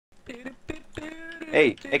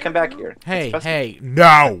Hey, come back here. Hey,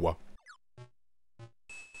 no!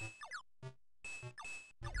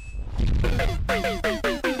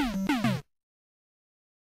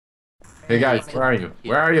 Hey guys, where are you?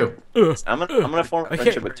 Where are you? I'm gonna form a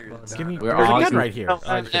friendship with you. Give me We're there's a all gun two- right here.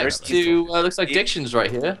 I'm next to, looks like Diction's right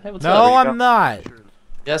here. Hey, what's No, up? I'm not.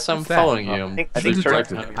 Yes, I'm What's that? following you. I think Who's Turtle-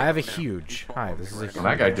 detective? I have a huge. Hi, this is a Well, huge.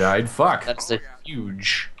 that guy died. Fuck. That's a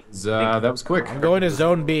huge. That was quick. I'm going to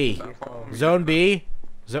Zone B. Zone B.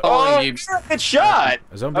 Oh, you. good shot!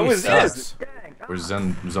 Zone I B was sucks. Where's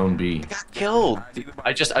Zone B? Killed.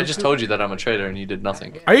 I just told you that I'm a traitor and you did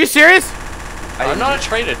nothing. Are you serious? I'm not a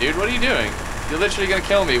traitor, dude. What are you doing? You're literally gonna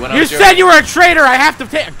kill me when I You was said you were a traitor. I have to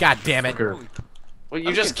take. God damn it. Well,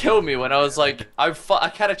 you just killed me when I was like, I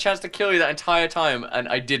had a chance to kill you that entire time and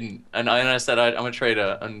I didn't, and I said I'm a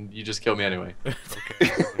traitor, and you just killed me anyway.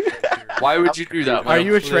 Why would you do that? when Are I'm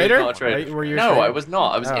you a clearly traitor? not a traitor? Were you a No, traitor? I was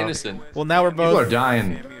not. I was Oh. innocent. Well, now we're People are both.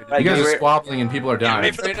 dying. Right, You guys you are were- squabbling and people are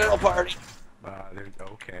dying. For the girl party.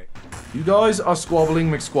 Okay. You guys are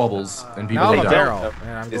squabbling McSquabbles and people No, are the dying. barrel.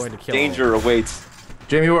 And I'm This going to kill danger awaits.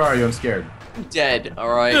 Jamie, where are you? I'm scared. Dead,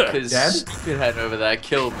 alright? Because Dead? stupid head over there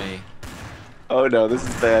killed me. Oh no, this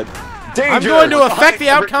is bad. Danger! I'm going to affect the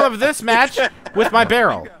outcome of this match with my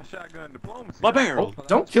barrel. My barrel.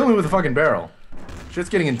 Don't kill me with a fucking barrel. Shit's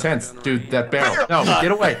getting intense, dude. That barrel. No,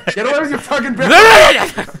 get away. Get away with your fucking barrel.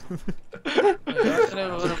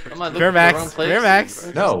 Fair Max. Fair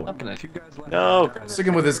Max. No. No. Stick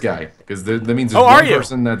him with this guy, because that means Oh, there's are one you?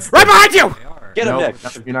 person that's. Right behind you! Get him, No, Nick.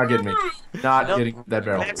 you're not getting me. Not No. getting that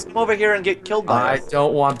barrel. Max, come over here and get killed by I us.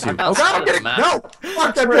 don't want to. I'm Oh outside god, I'm of the getting map. no!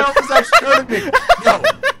 Fuck, that barrel is actually hurting me.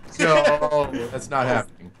 No, that's not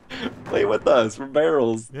happening. Play with us. We're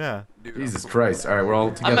barrels. Yeah. Jesus Christ! All right, we're all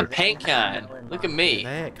I'm a together. paint can. Look at me.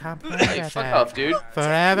 Hey, come Like, fuck off, dude.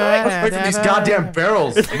 Forever. Let's wait for these goddamn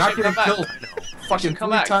barrels. I'm not getting come back. killed. Fucking come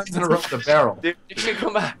 3 back. times in a row with the barrel. Dude, You should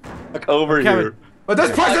come back. look over Coming. here. But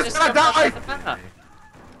this I person's just gonna stepped die. outside the map.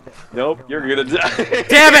 Nope, you're gonna die.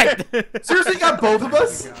 Damn it! Seriously, got both of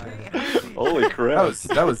us? Holy crap.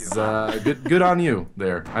 That was good on you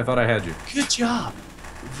there. I thought I had you. Good job.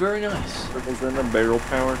 Very nice. Isn't a barrel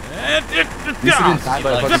power? At least I didn't die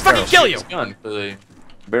by a Like, fucking Just fucking barrel. kill you! Gun, clearly.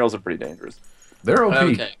 Barrels are pretty dangerous. They're OP.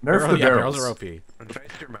 Okay. Nerf the Yeah, barrels. barrels are OP.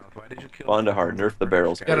 Fun to hard. Nerf the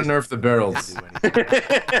barrels. Gotta nerf the barrels.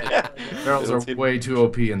 Barrels are way too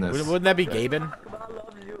OP in this. Wouldn't that be Gaben?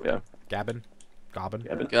 Yeah. Gabin? Gobbin?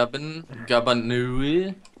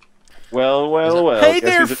 Gabanui. Well. Hey guess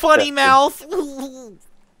there, who's a funny detective? mouth!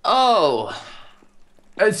 Oh,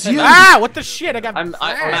 It's you. Ah, what the shit? I got I'm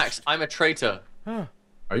flashed. Max. I'm a traitor. Are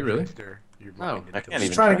you really? No, I can't He's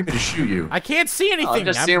even trying to get me to shoot you. I can't see anything. I'm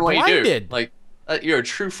just I'm seeing what you blinded. do. Like, you're a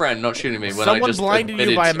true friend, not shooting me when I Someone just blinded you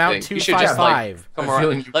admitted by a to Mount things. You should just, 255. Come I'm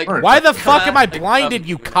feeling around. you Like, weren't. Why the Come fuck on, am I like, blinded,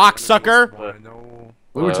 you cocksucker?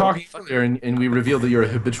 We were talking earlier, and we revealed that you're a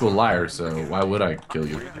habitual liar. So why would I kill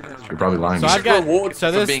you? You're probably lying. So to I've me. got reward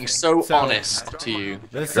so for this being so honest to you.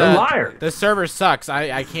 This You're a liar. This server sucks.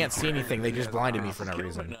 I can't see anything. They just blinded me for no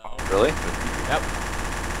reason. Really? Yep.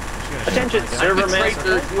 Attention, server I'm a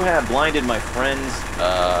master. traitor. You have blinded my friends,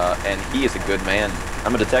 and he is a good man.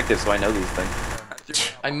 I'm a detective, so I know these things.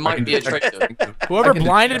 I might be a traitor. Whoever I can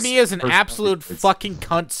blinded detect me is an personal absolute traits. fucking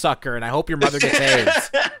cunt sucker, and I hope your mother gets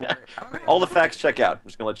AIDS. All the facts check out. I'm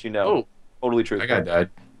just gonna let you know. Oh. Totally true. That guy died.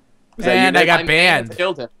 Was that you, And I Nick? got banned.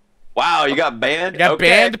 Killed him. Wow, you got banned? I got Okay.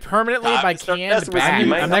 banned permanently by Stop canned messing with me, back.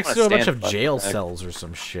 man. I'm I next wanna to a bunch stand of fucking jail back. cells or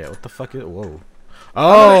some shit. What the fuck is? Whoa.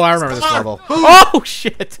 Oh, I remember this level. Oh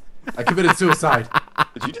shit! I committed suicide.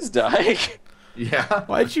 Did you just die? Yeah.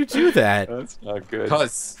 Why'd you do that? That's not good.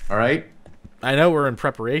 Cuz. All right. I know we're in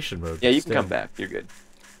preparation mode. Yeah, you can still. come back. You're good.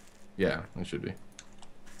 Yeah, I should be.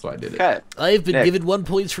 That's why I did it. Okay. I've been Nick. given 1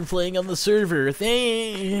 point for playing on the server.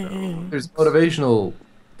 Thanks. There's motivational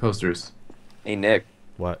posters. Hey, Nick.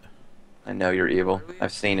 What? I know you're evil.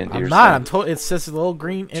 I've seen into I'm your not. soul. I'm told. It's just a little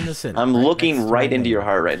green innocent. I'm right looking next to right my into name. your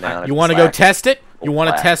heart right now. You want to go Black. test it? You want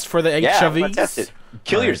to Black. test for the Yeah, I HIVs? wanna test it.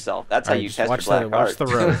 Kill Alright. yourself. That's how Alright, you just test watch your black Watch the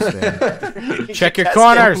heart. roads, man. You Check should your test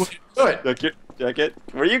corners. Do it. Check it. Check it.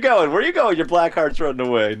 Where you going? Where you going? Your black heart's running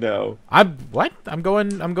away. No. I'm what? I'm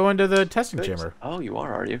going to the testing chamber. Oh, you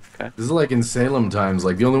are you? Okay. This is like in Salem times.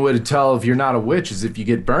 Like the only way to tell if you're not a witch is if you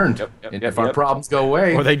get burned. Yep, And if our problems go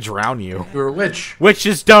away, Or they drown you. you're a witch.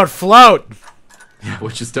 Witches don't float. Yeah,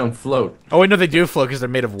 witches don't float. Oh wait, no, they do float because they're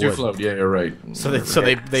made of wood. Do float. Yeah, you're right. So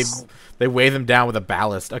they weigh them down with a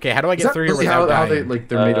ballast. Okay, how do I Is get that through here really without how they dying? like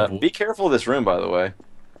they're made of wood? Be careful of this room, by the way.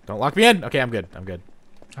 Don't lock me in. Okay, I'm good. I'm good.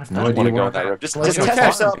 I have I no don't idea want to go where in that room. Just Let's test go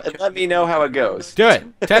test yourself and let me know how it goes. Do it.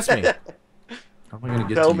 Test me. How am I gonna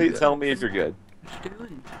get Tell to me. you then? Tell me if you're good.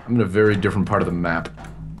 I'm in a very different part of the map,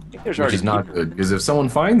 There's which already is not good, because if someone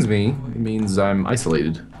finds me, it means I'm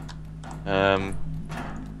isolated.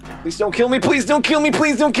 Please don't kill me. Please don't kill me.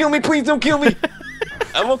 Please don't kill me. Please don't kill me.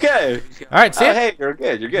 I'm okay. All right, see ya. Hey, you're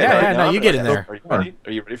good. You're good. Yeah, All right, yeah, now no, I'm you gonna- get in there. Are you ready?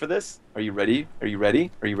 Are you ready for this? Are you ready? Are you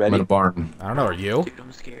ready? Are you I'm in ready? a barn. I don't know. Are you?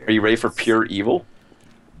 Are you ready for pure evil?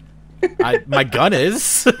 My gun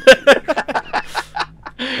is.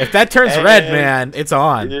 If that turns red, man, it's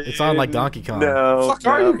on. It's on like Donkey Kong. No. Fuck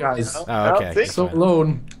are you guys? no, Oh, no, okay. see? So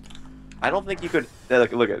alone. I don't think you could.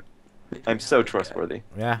 Look at. I'm so trustworthy.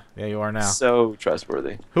 Yeah, you are now. So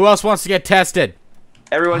trustworthy. Who else wants to get tested?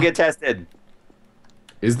 Everyone get tested.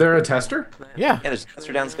 Is there a tester? Yeah. Yeah, there's a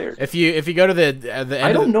tester downstairs. If you go to the end.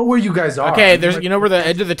 I don't know where you guys are. Okay, I'm there's like- you know where the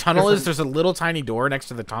edge of the tunnel is. There's a little tiny door next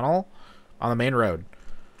to the tunnel, on the main road.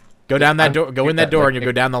 Go down that door. Go in that door, and you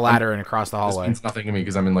go down the ladder and across the This hallway. means nothing to me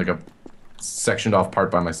because I'm in like a sectioned off part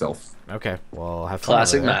by myself. Okay, well have fun.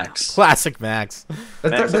 Classic over there. Max. Classic Max.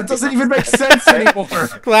 That doesn't even make sense anymore.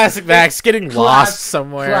 Classic Max getting lost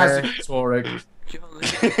somewhere. Classic Torek.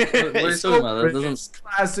 What are you talking about? That doesn't.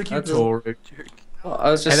 Classic that doesn't- Torek. Well,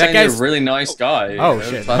 I was just Hey, that saying you're guy's- a really nice guy. Oh, you know,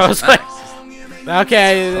 shit. classic I was like- Max.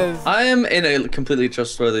 Okay, I am in a completely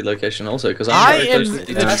trustworthy location also because I'm I very am close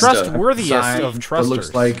to the tester. trustworthiest Sign of that trusters.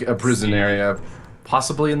 looks like a prison area,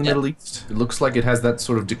 possibly in the Middle East. It looks like it has that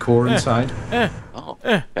sort of decor inside. Oh.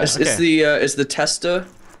 Is Okay. the tester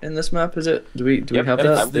in this map? Is it? Do we Yep, have I'm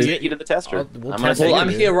that? the key to the tester. We'll I'm gonna test take it. Well, it. I'm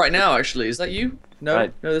here right now. Actually, is that you? No,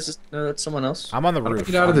 Right. no, that's someone else. I'm on the How do I roof.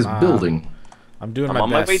 get out of this I'm, building? I'm doing I'm my on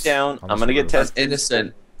best. my way down. on I'm this gonna get roof. That's tested.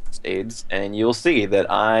 innocent. AIDS, and you'll see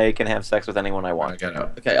that I can have sex with anyone I I want. got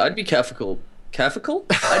out. Okay, I'd be careful. Careful?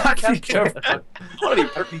 I'd be careful. I want to be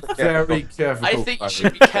perfectly Very careful. careful. I think you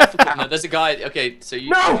should be careful. No, there's a guy. Okay, so you.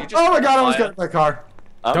 No! you just Oh my god, I almost fire- got hit by a car.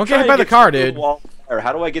 I'm Don't get trying hit to by the to car, the dude. wall fire.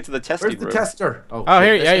 How do I get to the testing Where's the room? tester? Oh,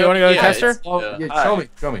 here, yeah, you want to go to the Yeah, tester? it's- Oh, Yeah. yeah, show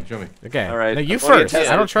me. Okay. All right, No, you I'm gonna get first. I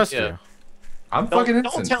tested. don't trust Yeah. you. I'm fucking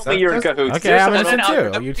Don't innocent. tell me you're in cahoots. Okay, There's I'm someone innocent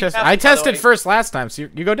else. too. You Be test. careful, I by the tested way. first last time, so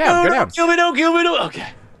you go down. No, Go no, down. kill me, no, kill me, no. Okay.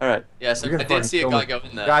 All right. Yeah, so You're gonna I did fucking see a kill guy me. go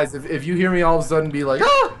in there. Guys, if you hear me all of a sudden be like,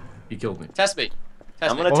 ah! He killed me. Test me. Test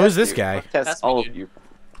I'm me. gonna Well, who's test this you. guy? I'm gonna test Test me, all of dude. you.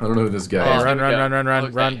 I don't know who this guy Oh, is. run, here we run, go. run, run,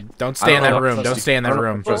 Okay. run! Don't I stay in don't that know. room. Don't stay in I that don't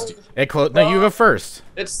room. trust you. No, you go first.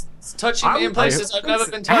 It's touching me in places I've never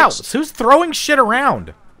been Ow! touched. Who's throwing shit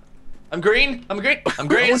around? I'm green. I'm green. I'm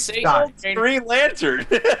green. See? God. Green. Green Lantern.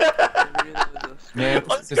 Man,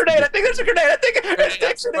 Oh, it's a grenade. I think there's a grenade. I think it's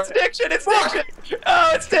diction. It's diction. It's diction.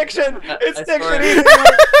 Oh, it's diction. It's I diction.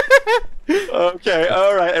 Okay.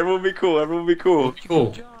 All right. Everyone be cool. Everyone be cool.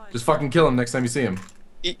 Cool. Just fucking kill him next time you see him.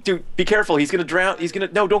 Dude, be careful. He's gonna drown. He's gonna.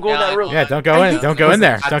 No, don't go in Yeah, that room. Yeah, don't go in. Don't go in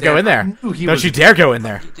there. Don't go in there. Don't you dare go in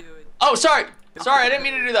there. Oh, sorry. Sorry, I didn't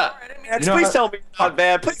mean to do that. Max, You know please what? tell me you're not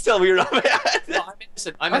bad. Please tell me you're not bad. No, I'm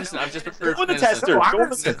innocent. I'm innocent. I've just preferred Go in the innocent. tester. No, I'm Go in the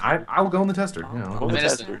innocent. tester. I'll go in the tester. Yeah, Go in I'll- the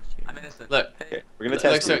innocent. tester. Look. Okay, we're gonna Look,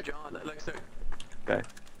 test so- you. Okay.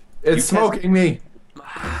 It's smoking me.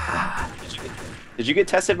 Did you get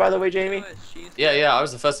tested, by the way, Jamie? Yeah, I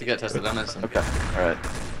was the first to get tested. I'm innocent. Okay. All right.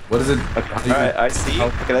 What is it? Okay. All right. I see.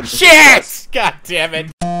 Okay, that's Shit! God damn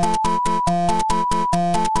it!